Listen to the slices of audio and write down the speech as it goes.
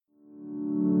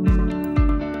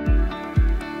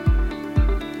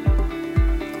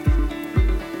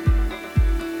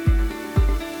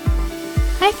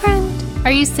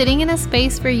Are you sitting in a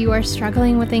space where you are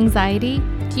struggling with anxiety?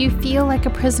 Do you feel like a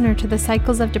prisoner to the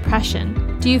cycles of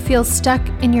depression? Do you feel stuck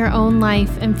in your own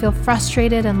life and feel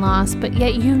frustrated and lost, but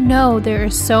yet you know there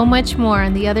is so much more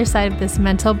on the other side of this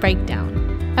mental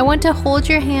breakdown? I want to hold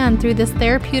your hand through this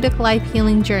therapeutic life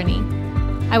healing journey.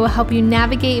 I will help you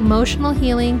navigate emotional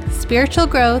healing, spiritual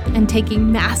growth, and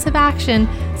taking massive action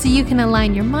so you can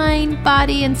align your mind,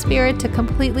 body, and spirit to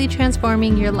completely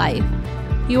transforming your life.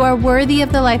 You are worthy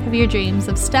of the life of your dreams,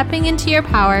 of stepping into your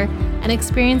power and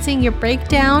experiencing your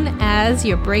breakdown as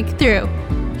your breakthrough.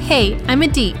 Hey, I'm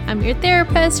Adit. I'm your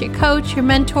therapist, your coach, your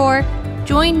mentor.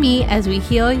 Join me as we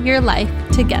heal your life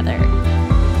together.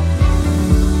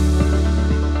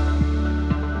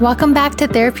 Welcome back to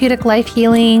Therapeutic Life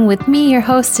Healing with me, your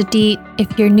host, Adit.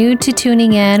 If you're new to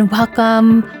tuning in,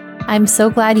 welcome. I'm so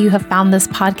glad you have found this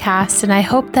podcast, and I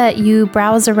hope that you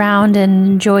browse around and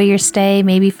enjoy your stay,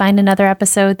 maybe find another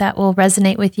episode that will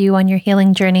resonate with you on your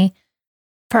healing journey.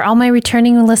 For all my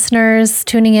returning listeners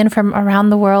tuning in from around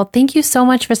the world, thank you so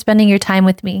much for spending your time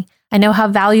with me. I know how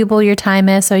valuable your time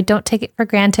is, so I don't take it for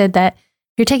granted that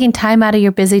you're taking time out of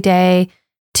your busy day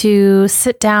to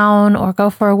sit down or go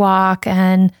for a walk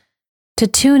and to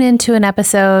tune into an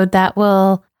episode that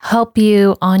will help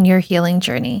you on your healing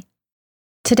journey.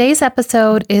 Today's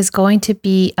episode is going to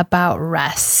be about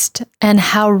rest and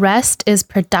how rest is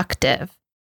productive.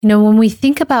 You know, when we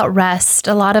think about rest,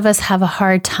 a lot of us have a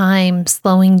hard time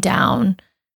slowing down,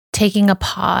 taking a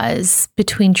pause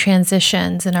between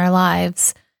transitions in our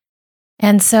lives.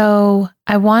 And so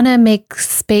I want to make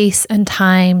space and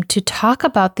time to talk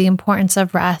about the importance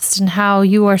of rest and how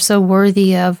you are so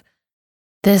worthy of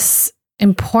this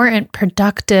important,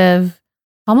 productive,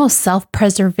 almost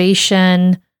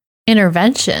self-preservation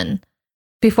intervention.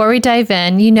 Before we dive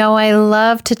in, you know I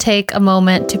love to take a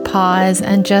moment to pause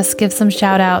and just give some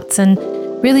shout outs and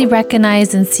really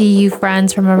recognize and see you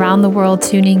friends from around the world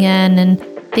tuning in, and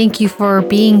thank you for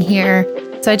being here.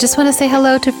 So I just want to say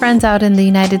hello to friends out in the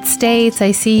United States.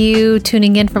 I see you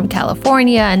tuning in from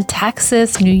California and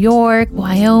Texas, New York,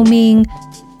 Wyoming,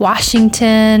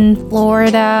 Washington,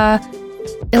 Florida,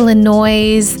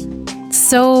 Illinois.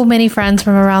 So many friends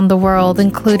from around the world,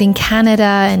 including Canada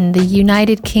and the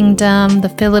United Kingdom, the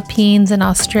Philippines and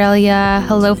Australia.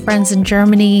 Hello, friends in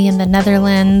Germany and the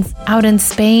Netherlands, out in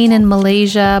Spain and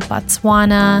Malaysia,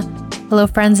 Botswana. Hello,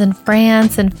 friends in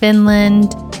France and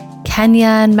Finland, Kenya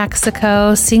and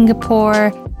Mexico,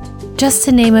 Singapore, just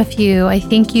to name a few. I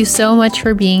thank you so much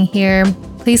for being here.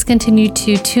 Please continue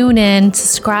to tune in,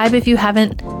 subscribe if you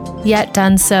haven't yet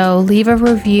done so, leave a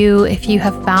review if you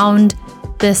have found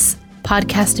this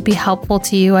podcast to be helpful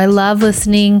to you. I love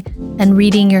listening and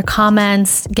reading your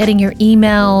comments, getting your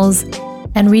emails,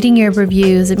 and reading your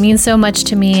reviews. It means so much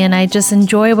to me, and I just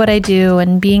enjoy what I do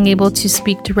and being able to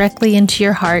speak directly into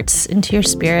your hearts, into your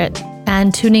spirit,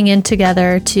 and tuning in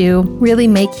together to really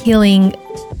make healing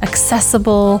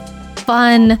accessible,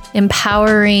 fun,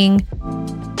 empowering,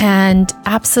 and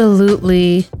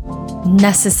absolutely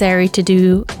necessary to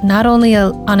do, not only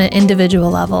on an individual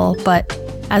level, but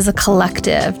as a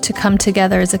collective, to come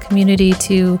together as a community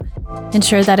to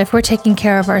ensure that if we're taking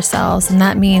care of ourselves, and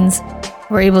that means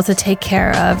we're able to take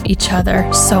care of each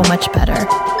other so much better.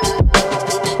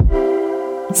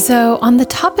 So on the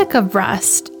topic of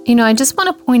rest, I just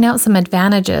want to point out some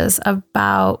advantages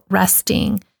about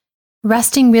resting.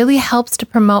 Resting really helps to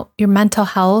promote your mental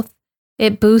health.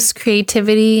 It boosts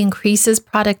creativity, increases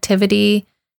productivity.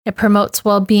 It promotes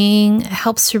well-being, it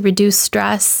helps to reduce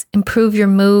stress, improve your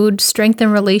mood,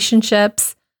 strengthen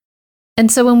relationships.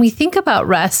 And so when we think about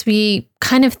rest, we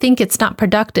kind of think it's not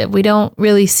productive. We don't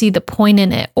really see the point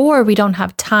in it, or we don't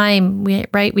have time,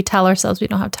 right? We tell ourselves we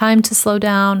don't have time to slow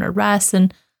down or rest.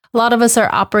 And a lot of us are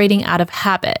operating out of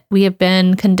habit. We have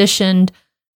been conditioned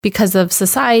because of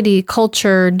society,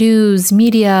 culture, news,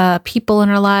 media, people in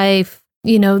our life,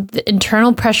 the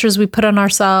internal pressures we put on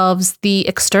ourselves. The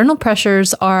external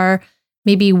pressures are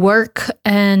maybe work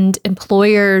and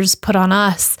employers put on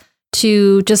us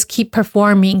to just keep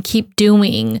performing, keep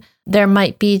doing. There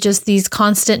might be just these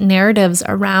constant narratives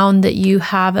around that you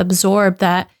have absorbed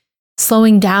that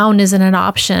slowing down isn't an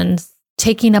option.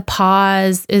 Taking a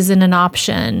pause isn't an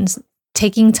option.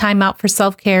 Taking time out for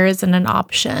self-care isn't an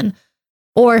option.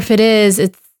 Or if it is,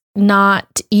 it's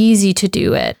not easy to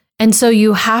do it. And so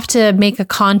you have to make a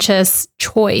conscious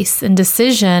choice and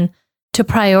decision to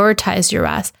prioritize your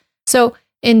rest. So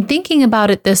in thinking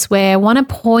about it this way, I want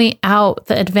to point out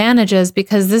the advantages,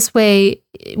 because this way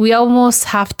we almost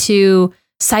have to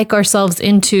psych ourselves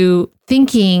into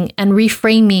thinking and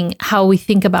reframing how we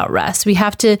think about rest. We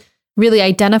have to really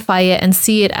identify it and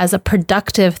see it as a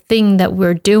productive thing that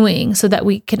we're doing so that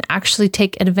we can actually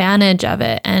take advantage of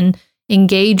it and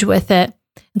engage with it.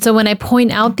 And so when I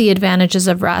point out the advantages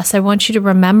of rest, I want you to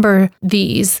remember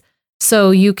these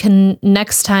so you can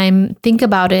next time think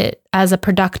about it as a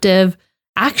productive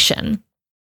action,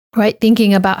 right?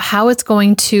 Thinking about how it's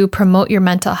going to promote your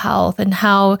mental health and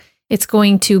how it's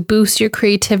going to boost your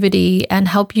creativity and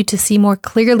help you to see more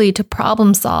clearly, to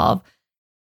problem solve.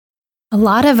 A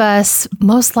lot of us,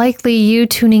 most likely you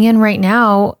tuning in right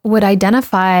now, would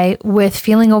identify with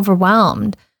feeling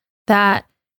overwhelmed, that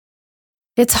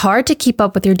it's hard to keep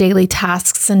up with your daily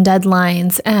tasks and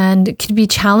deadlines, and it can be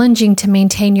challenging to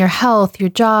maintain your health, your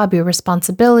job, your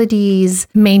responsibilities,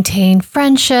 maintain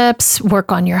friendships,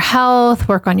 work on your health,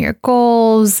 work on your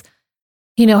goals,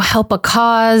 help a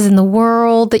cause in the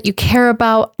world that you care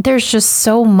about. There's just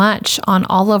so much on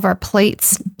all of our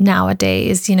plates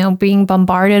nowadays, being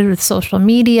bombarded with social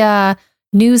media,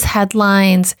 news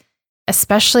headlines,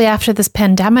 especially after this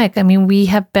pandemic. I mean, we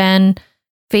have been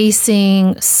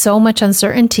facing so much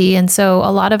uncertainty. And so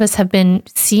a lot of us have been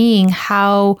seeing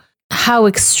how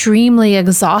extremely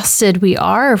exhausted we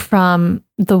are from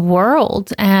the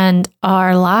world and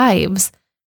our lives.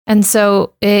 And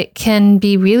so it can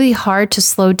be really hard to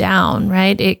slow down,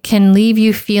 right? It can leave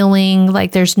you feeling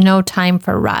like there's no time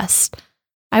for rest.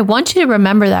 I want you to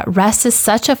remember that rest is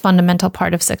such a fundamental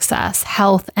part of success,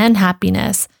 health, and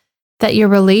happiness, that your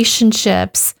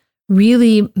relationships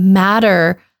really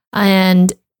matter,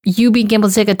 and you being able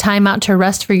to take a time out to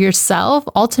rest for yourself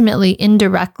ultimately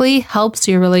indirectly helps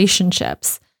your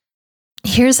relationships.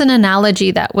 Here's an analogy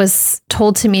that was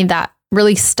told to me that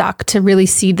really stuck to really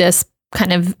see this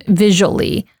kind of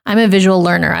visually. I'm a visual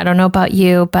learner. I don't know about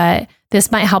you, but this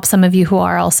might help some of you who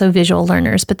are also visual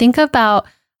learners. But think about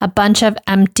a bunch of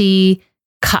empty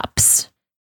cups.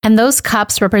 And those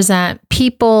cups represent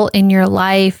people in your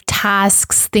life,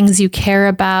 tasks, things you care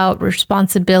about,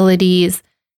 responsibilities,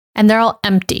 and they're all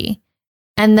empty.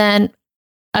 And then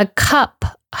a cup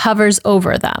hovers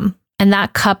over them, and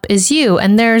that cup is you.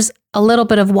 And there's a little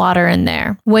bit of water in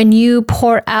there. When you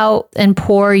pour out and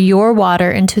pour your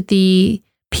water into the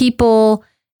people,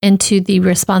 into the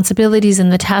responsibilities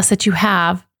and the tasks that you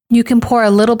have, you can pour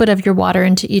a little bit of your water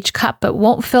into each cup, but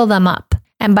won't fill them up.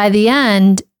 And by the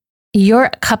end, your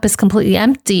cup is completely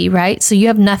empty, right? So you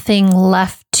have nothing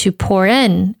left to pour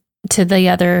in to the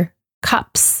other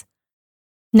cups.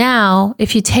 Now,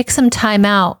 if you take some time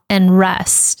out and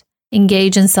rest,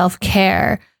 engage in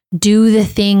self-care, do the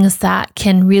things that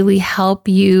can really help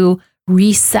you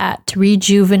reset,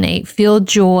 rejuvenate, feel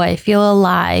joy, feel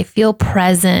alive, feel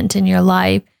present in your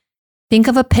life. Think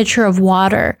of a pitcher of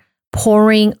water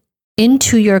pouring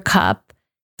into your cup,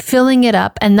 filling it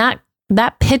up, and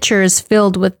that pitcher is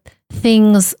filled with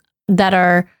things that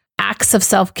are acts of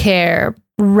self-care,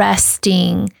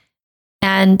 resting,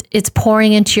 and it's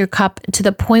pouring into your cup to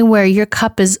the point where your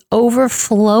cup is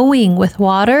overflowing with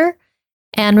water.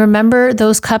 And remember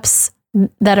those cups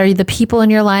that are the people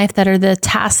in your life, that are the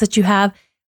tasks that you have.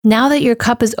 Now that your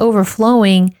cup is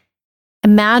overflowing,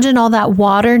 imagine all that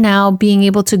water now being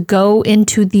able to go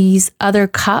into these other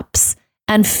cups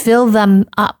and fill them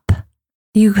up.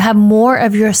 You have more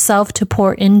of yourself to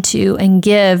pour into and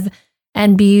give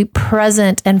and be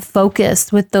present and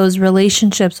focused with those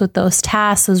relationships, with those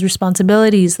tasks, those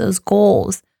responsibilities, those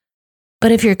goals.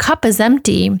 But if your cup is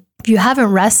empty, if you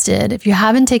haven't rested, if you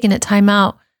haven't taken it time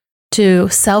out to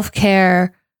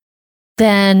self-care,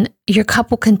 then your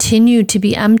cup will continue to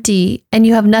be empty and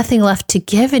you have nothing left to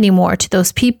give anymore to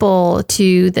those people,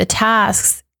 to the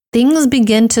tasks. Things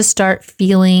begin to start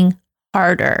feeling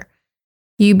harder.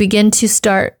 You begin to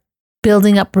start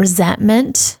building up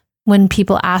resentment when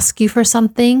people ask you for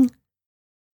something.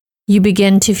 You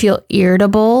begin to feel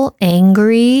irritable,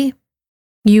 angry.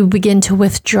 You begin to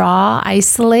withdraw,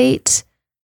 isolate,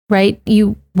 right?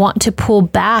 You want to pull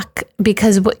back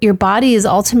because what your body is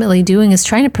ultimately doing is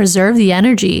trying to preserve the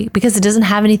energy because it doesn't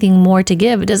have anything more to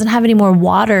give. It doesn't have any more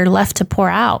water left to pour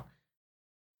out.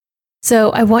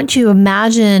 So I want you to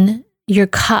imagine your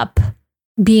cup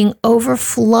being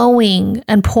overflowing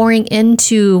and pouring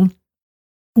into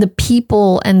the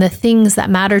people and the things that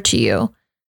matter to you.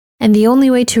 And the only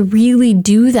way to really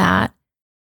do that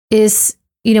is,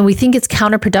 we think it's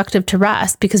counterproductive to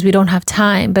rest because we don't have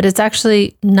time, but it's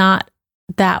actually not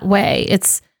that way.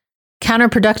 It's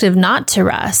counterproductive not to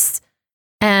rest.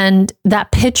 And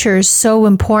that picture is so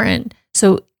important.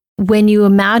 So when you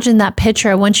imagine that picture,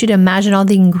 I want you to imagine all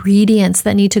the ingredients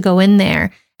that need to go in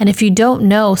there. And if you don't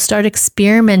know, start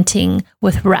experimenting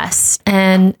with rest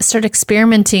and start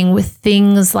experimenting with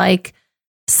things like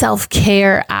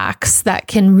self-care acts that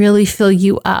can really fill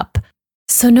you up.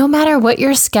 So no matter what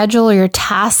your schedule or your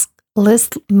task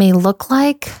list may look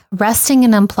like, resting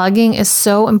and unplugging is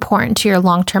so important to your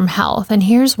long-term health. And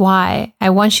here's why. I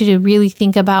want you to really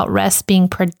think about rest being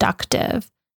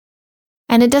productive.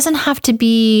 And it doesn't have to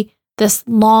be this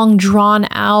long, drawn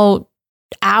out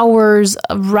hours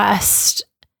of rest.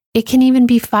 It can even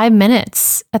be 5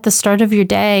 minutes at the start of your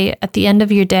day, at the end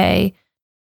of your day.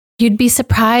 You'd be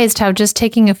surprised how just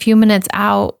taking a few minutes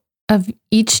out of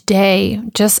each day,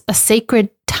 just a sacred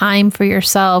time for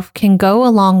yourself, can go a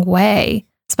long way,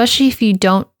 especially if you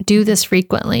don't do this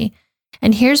frequently.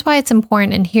 And here's why it's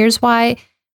important. And here's why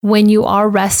when you are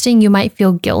resting, you might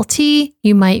feel guilty,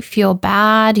 you might feel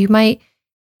bad, you might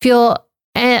feel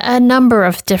a number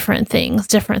of different things,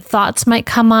 different thoughts might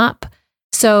come up.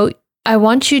 So I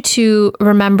want you to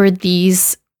remember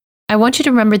these. I want you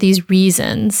to remember these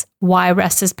reasons why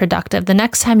rest is productive. The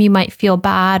next time you might feel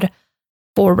bad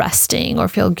for resting or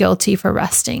feel guilty for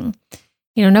resting.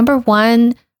 Number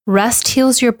one, rest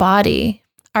heals your body.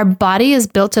 Our body is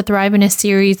built to thrive in a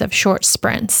series of short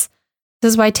sprints. This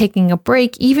is why taking a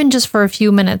break, even just for a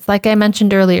few minutes, like I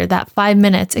mentioned earlier, that 5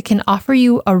 minutes, it can offer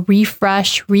you a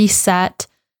refresh, reset.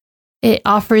 It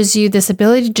offers you this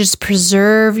ability to just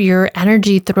preserve your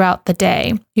energy throughout the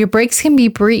day. Your breaks can be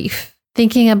brief.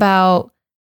 Thinking about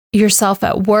yourself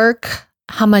at work,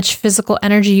 how much physical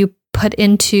energy you put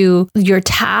into your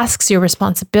tasks, your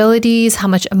responsibilities, how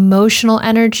much emotional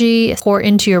energy pour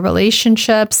into your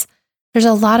relationships. There's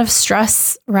a lot of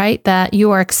stress, right, that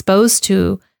you are exposed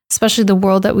to, especially the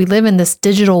world that we live in, this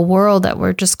digital world that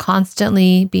we're just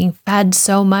constantly being fed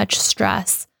so much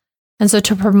stress. And so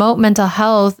to promote mental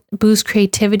health, boost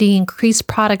creativity, increase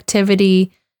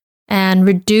productivity, and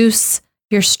reduce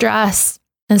your stress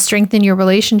and strengthen your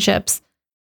relationships,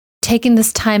 taking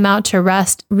this time out to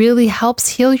rest really helps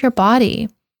heal your body.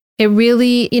 It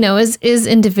really, is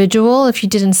individual. If you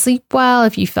didn't sleep well,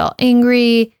 if you felt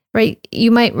angry, right,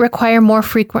 you might require more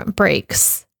frequent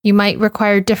breaks. You might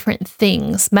require different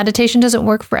things. Meditation doesn't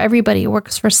work for everybody. It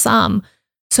works for some.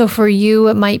 So for you,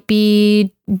 it might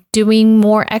be doing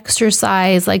more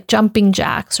exercise like jumping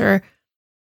jacks or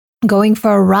going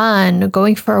for a run,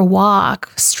 going for a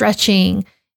walk, stretching.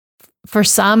 For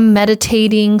some,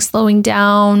 meditating, slowing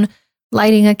down,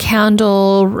 lighting a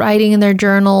candle, writing in their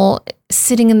journal,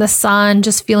 sitting in the sun,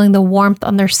 just feeling the warmth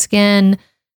on their skin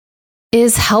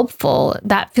is helpful.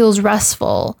 That feels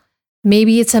restful.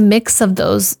 Maybe it's a mix of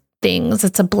those things.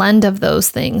 It's a blend of those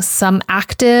things, some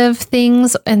active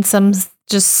things and some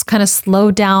just kind of slow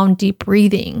down, deep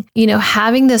breathing.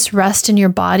 Having this rest in your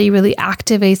body really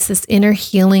activates this inner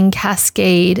healing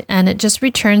cascade, and it just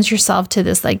returns yourself to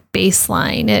this like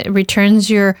baseline. It returns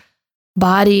your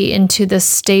body into this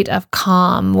state of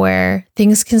calm where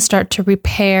things can start to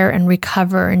repair and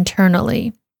recover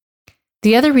internally.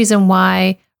 The other reason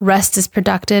why rest is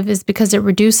productive is because it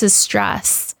reduces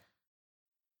stress.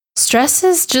 Stress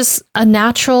is just a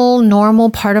natural, normal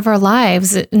part of our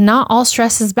lives. Not all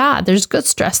stress is bad. There's good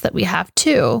stress that we have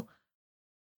too.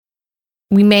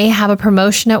 We may have a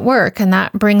promotion at work and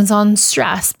that brings on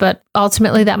stress, but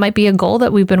ultimately that might be a goal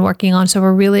that we've been working on. So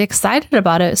we're really excited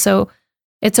about it. So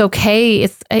it's okay,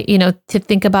 to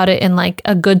think about it in like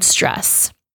a good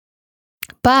stress.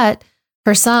 But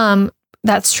for some,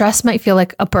 that stress might feel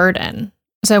like a burden.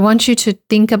 So I want you to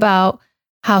think about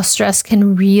how stress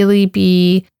can really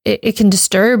be, it can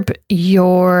disturb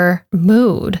your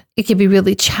mood. It can be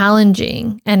really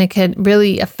challenging and it could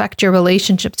really affect your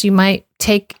relationships. You might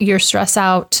take your stress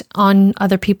out on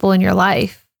other people in your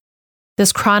life.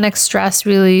 This chronic stress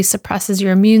really suppresses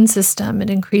your immune system. It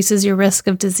increases your risk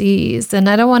of disease. And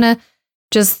I don't want to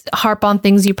just harp on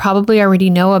things you probably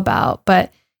already know about,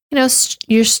 but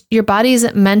your body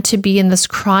isn't meant to be in this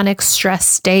chronic stress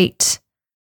state.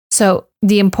 So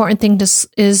the important thing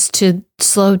is to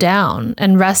slow down,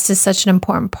 and rest is such an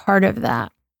important part of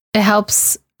that. It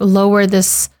helps lower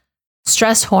this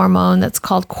stress hormone that's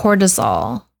called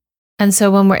cortisol. And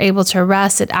so when we're able to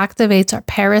rest, it activates our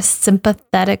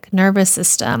parasympathetic nervous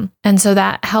system. And so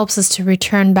that helps us to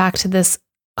return back to this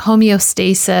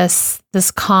homeostasis, this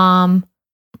calm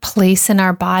place in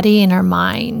our body and our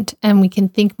mind. And we can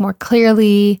think more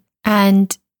clearly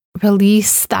and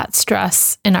release that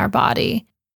stress in our body.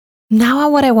 Now,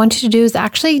 what I want you to do is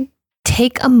actually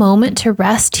take a moment to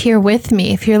rest here with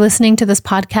me. If you're listening to this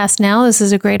podcast now, this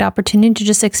is a great opportunity to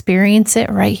just experience it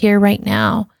right here, right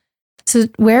now. So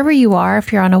wherever you are,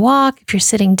 if you're on a walk, if you're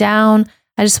sitting down,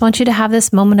 I just want you to have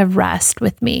this moment of rest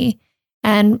with me.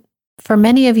 And for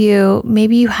many of you,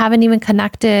 maybe you haven't even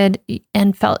connected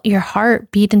and felt your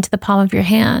heart beat into the palm of your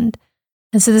hand.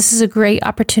 And so this is a great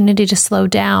opportunity to slow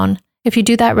down If you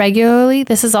do that regularly,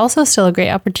 this is also still a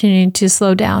great opportunity to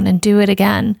slow down and do it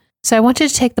again. So I want you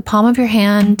to take the palm of your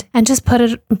hand and just put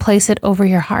it and place it over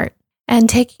your heart. And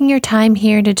taking your time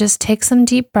here to just take some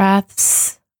deep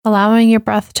breaths, allowing your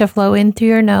breath to flow in through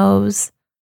your nose.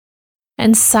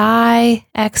 And sigh,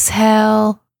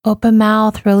 exhale, open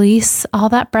mouth, release all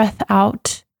that breath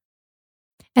out.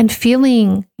 And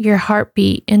feeling your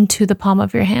heartbeat into the palm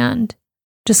of your hand.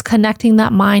 Just connecting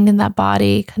that mind and that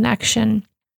body connection.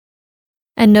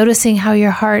 And noticing how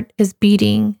your heart is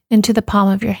beating into the palm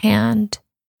of your hand.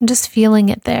 And just feeling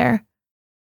it there.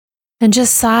 And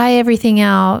just sigh everything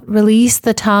out. Release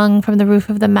the tongue from the roof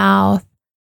of the mouth.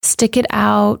 Stick it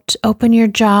out. Open your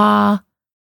jaw.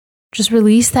 Just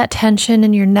release that tension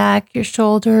in your neck, your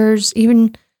shoulders,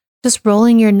 even just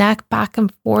rolling your neck back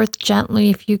and forth gently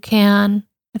if you can,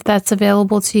 if that's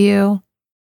available to you.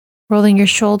 Rolling your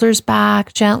shoulders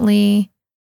back gently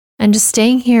and just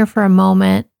staying here for a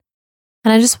moment.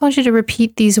 And I just want you to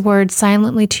repeat these words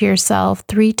silently to yourself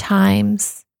 3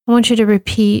 times. I want you to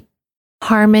repeat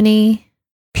harmony,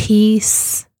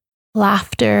 peace,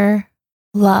 laughter,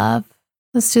 love.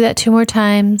 Let's do that 2 more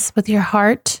times with your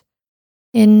heart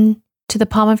into the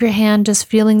palm of your hand, just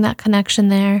feeling that connection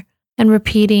there and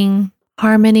repeating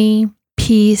harmony,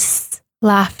 peace,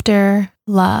 laughter,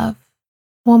 love.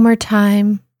 1 more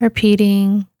time,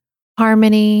 repeating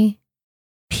harmony,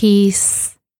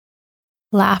 peace,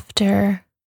 laughter,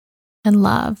 and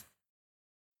love.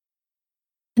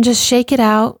 And just shake it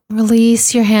out.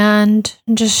 Release your hand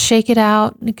and just shake it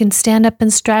out. You can stand up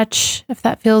and stretch if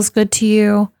that feels good to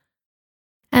you.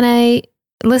 And I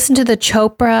listened to the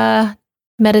Chopra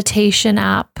meditation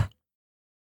app.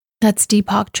 That's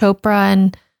Deepak Chopra.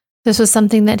 And this was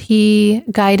something that he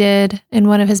guided in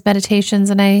one of his meditations.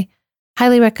 And I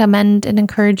highly recommend and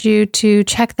encourage you to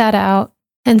check that out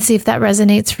and see if that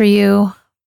resonates for you.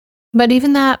 But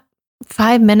even that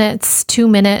 5 minutes, 2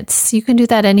 minutes, you can do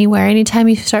that anywhere. Anytime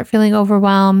you start feeling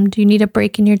overwhelmed, you need a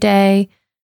break in your day,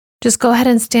 just go ahead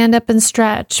and stand up and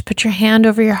stretch. Put your hand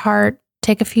over your heart,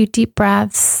 take a few deep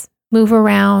breaths, move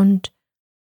around.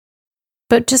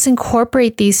 But just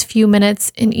incorporate these few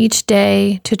minutes in each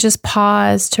day to just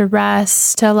pause, to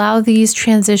rest, to allow these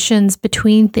transitions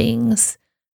between things,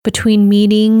 between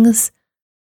meetings,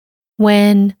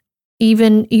 when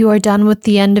even you are done with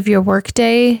the end of your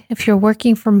workday. If you're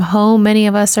working from home, many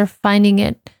of us are finding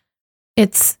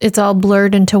it's all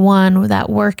blurred into one. That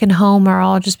work and home are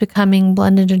all just becoming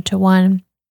blended into one.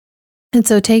 And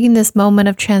so taking this moment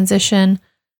of transition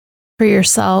for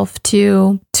yourself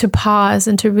to pause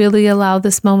and to really allow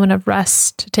this moment of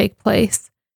rest to take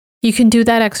place. You can do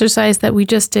that exercise that we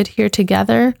just did here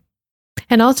together.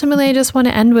 And ultimately, I just want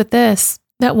to end with this,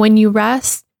 that when you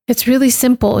rest, it's really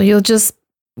simple. You'll just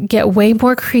get way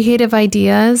more creative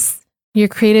ideas. Your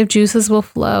creative juices will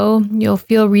flow. You'll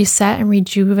feel reset and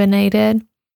rejuvenated.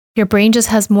 Your brain just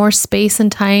has more space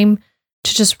and time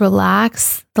to just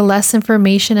relax. The less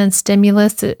information and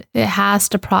stimulus it has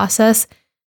to process,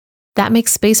 that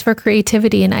makes space for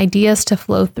creativity and ideas to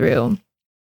flow through.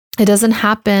 It doesn't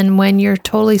happen when you're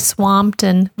totally swamped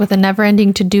and with a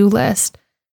never-ending to-do list.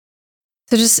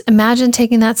 So just imagine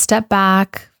taking that step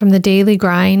back from the daily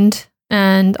grind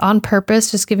and on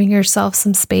purpose, just giving yourself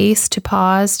some space to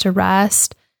pause, to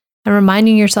rest, and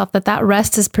reminding yourself that that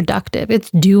rest is productive. It's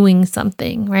doing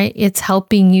something, right? It's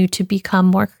helping you to become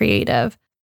more creative.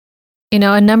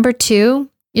 And number 2,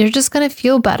 you're just going to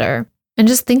feel better. And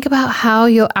just think about how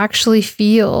you'll actually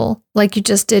feel like you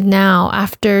just did now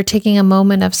after taking a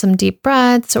moment of some deep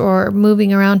breaths or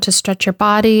moving around to stretch your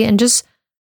body and just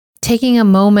taking a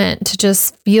moment to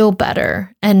just feel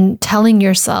better and telling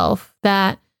yourself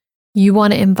that you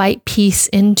want to invite peace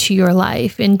into your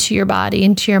life, into your body,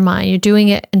 into your mind. You're doing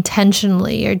it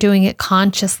intentionally. You're doing it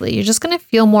consciously. You're just going to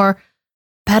feel more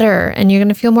better and you're going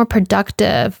to feel more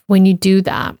productive when you do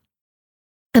that.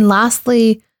 And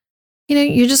lastly,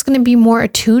 you're just going to be more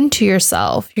attuned to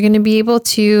yourself. You're going to be able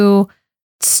to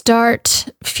start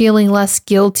feeling less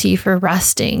guilty for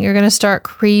resting. You're going to start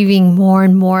craving more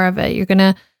and more of it. You're going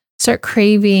to start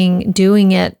craving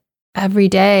doing it every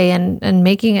day and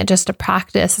making it just a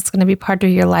practice. It's going to be part of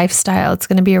your lifestyle. It's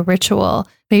going to be a ritual.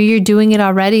 Maybe you're doing it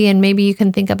already, and maybe you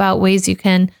can think about ways you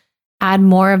can add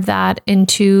more of that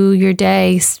into your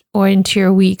day or into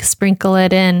your week, sprinkle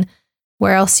it in.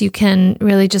 Where else you can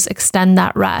really just extend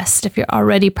that rest if you're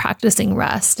already practicing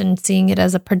rest and seeing it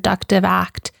as a productive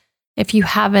act. If you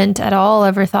haven't at all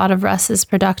ever thought of rest as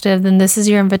productive, then this is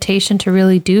your invitation to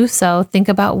really do so. Think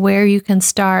about where you can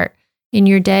start in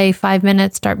your day, 5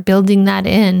 minutes, start building that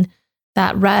in,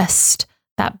 that rest,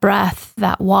 that breath,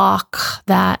 that walk,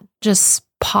 that just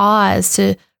pause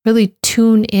to really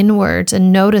tune inwards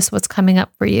and notice what's coming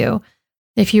up for you.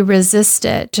 If you resist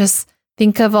it, just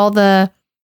think of all the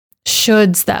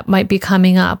shoulds that might be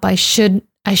coming up. I should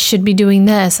be doing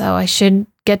this. Oh, I should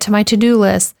get to my to-do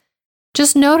list.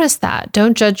 Just notice that.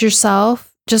 Don't judge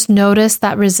yourself. Just notice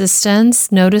that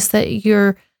resistance. Notice that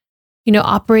you're,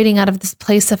 operating out of this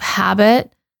place of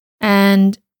habit,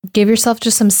 and give yourself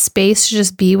just some space to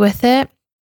just be with it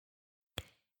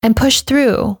and push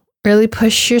through. Really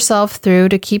push yourself through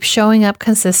to keep showing up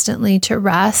consistently, to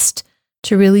rest,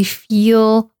 to really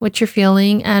feel what you're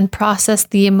feeling and process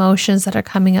the emotions that are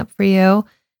coming up for you.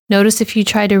 Notice if you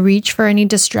try to reach for any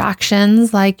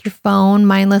distractions like your phone,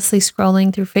 mindlessly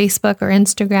scrolling through Facebook or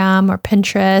Instagram or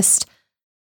Pinterest,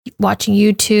 watching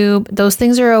YouTube, those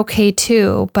things are okay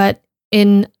too, but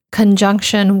in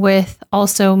conjunction with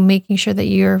also making sure that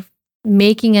you're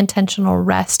making intentional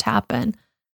rest happen.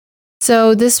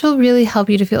 So this will really help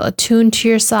you to feel attuned to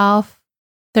yourself.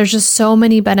 There's just so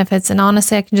many benefits. And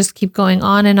honestly, I can just keep going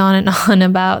on and on and on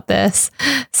about this.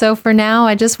 So for now,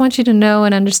 I just want you to know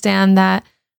and understand that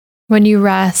when you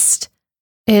rest,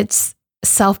 it's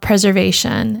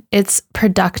self-preservation. It's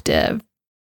productive.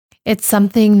 It's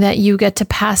something that you get to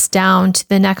pass down to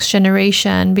the next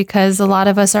generation, because a lot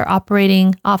of us are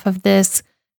operating off of this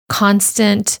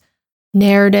constant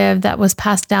narrative that was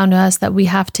passed down to us that we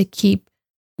have to keep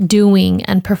doing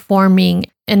and performing,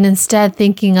 and instead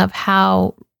thinking of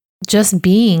how just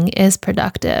being is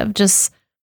productive, just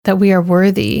that we are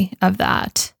worthy of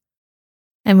that.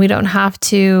 And we don't have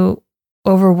to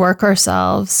overwork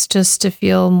ourselves just to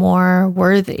feel more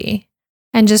worthy.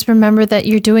 And just remember that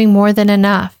you're doing more than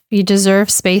enough. You deserve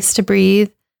space to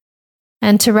breathe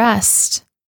and to rest.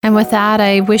 And with that,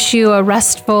 I wish you a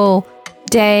restful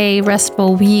day,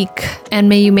 restful week, and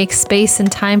may you make space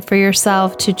and time for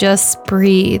yourself to just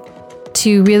breathe,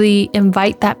 to really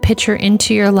invite that pitcher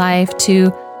into your life,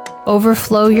 to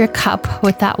overflow your cup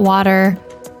with that water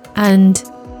and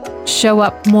show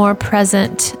up more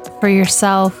present for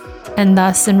yourself, and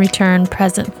thus in return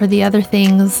present for the other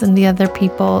things and the other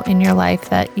people in your life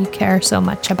that you care so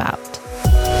much about.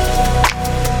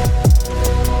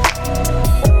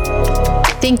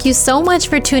 Thank you so much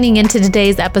for tuning into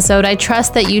today's episode. I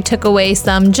trust that you took away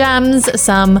some gems,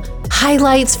 some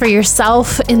highlights for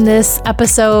yourself in this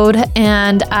episode.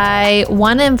 And I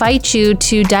want to invite you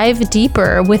to dive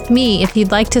deeper with me if you'd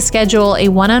like to schedule a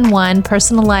one-on-one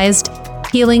personalized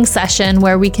healing session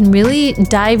where we can really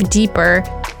dive deeper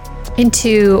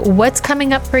into what's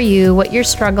coming up for you, what you're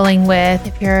struggling with,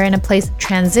 if you're in a place of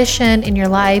transition in your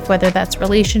life, whether that's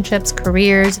relationships,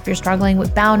 careers, if you're struggling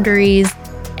with boundaries.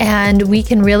 And we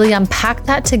can really unpack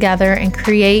that together and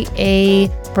create a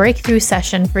breakthrough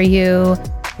session for you.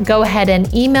 Go ahead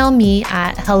and email me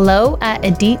at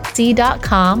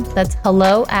hello@aditc.com. That's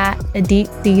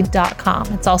hello@aditc.com.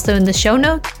 It's also in the show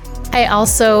notes. I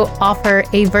also offer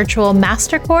a virtual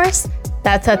master course.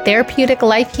 That's a therapeutic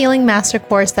life healing master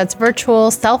course that's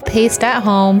virtual, self-paced at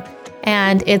home,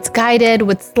 and it's guided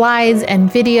with slides and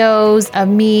videos of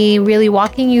me really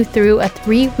walking you through a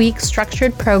 3-week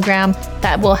structured program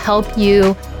that will help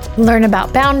you learn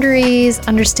about boundaries,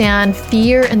 understand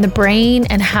fear in the brain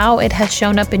and how it has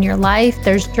shown up in your life.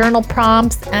 There's journal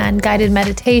prompts and guided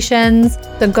meditations.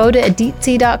 So go to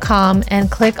aditc.com and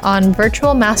click on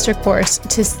virtual master course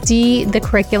to see the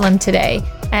curriculum today.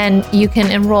 And you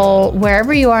can enroll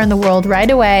wherever you are in the world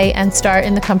right away and start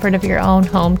in the comfort of your own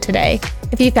home today.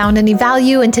 If you found any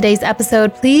value in today's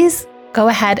episode, please go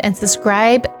ahead and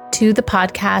subscribe to the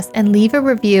podcast and leave a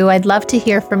review. I'd love to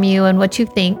hear from you and what you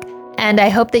think. And I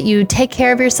hope that you take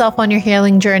care of yourself on your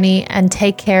healing journey and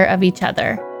take care of each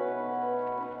other.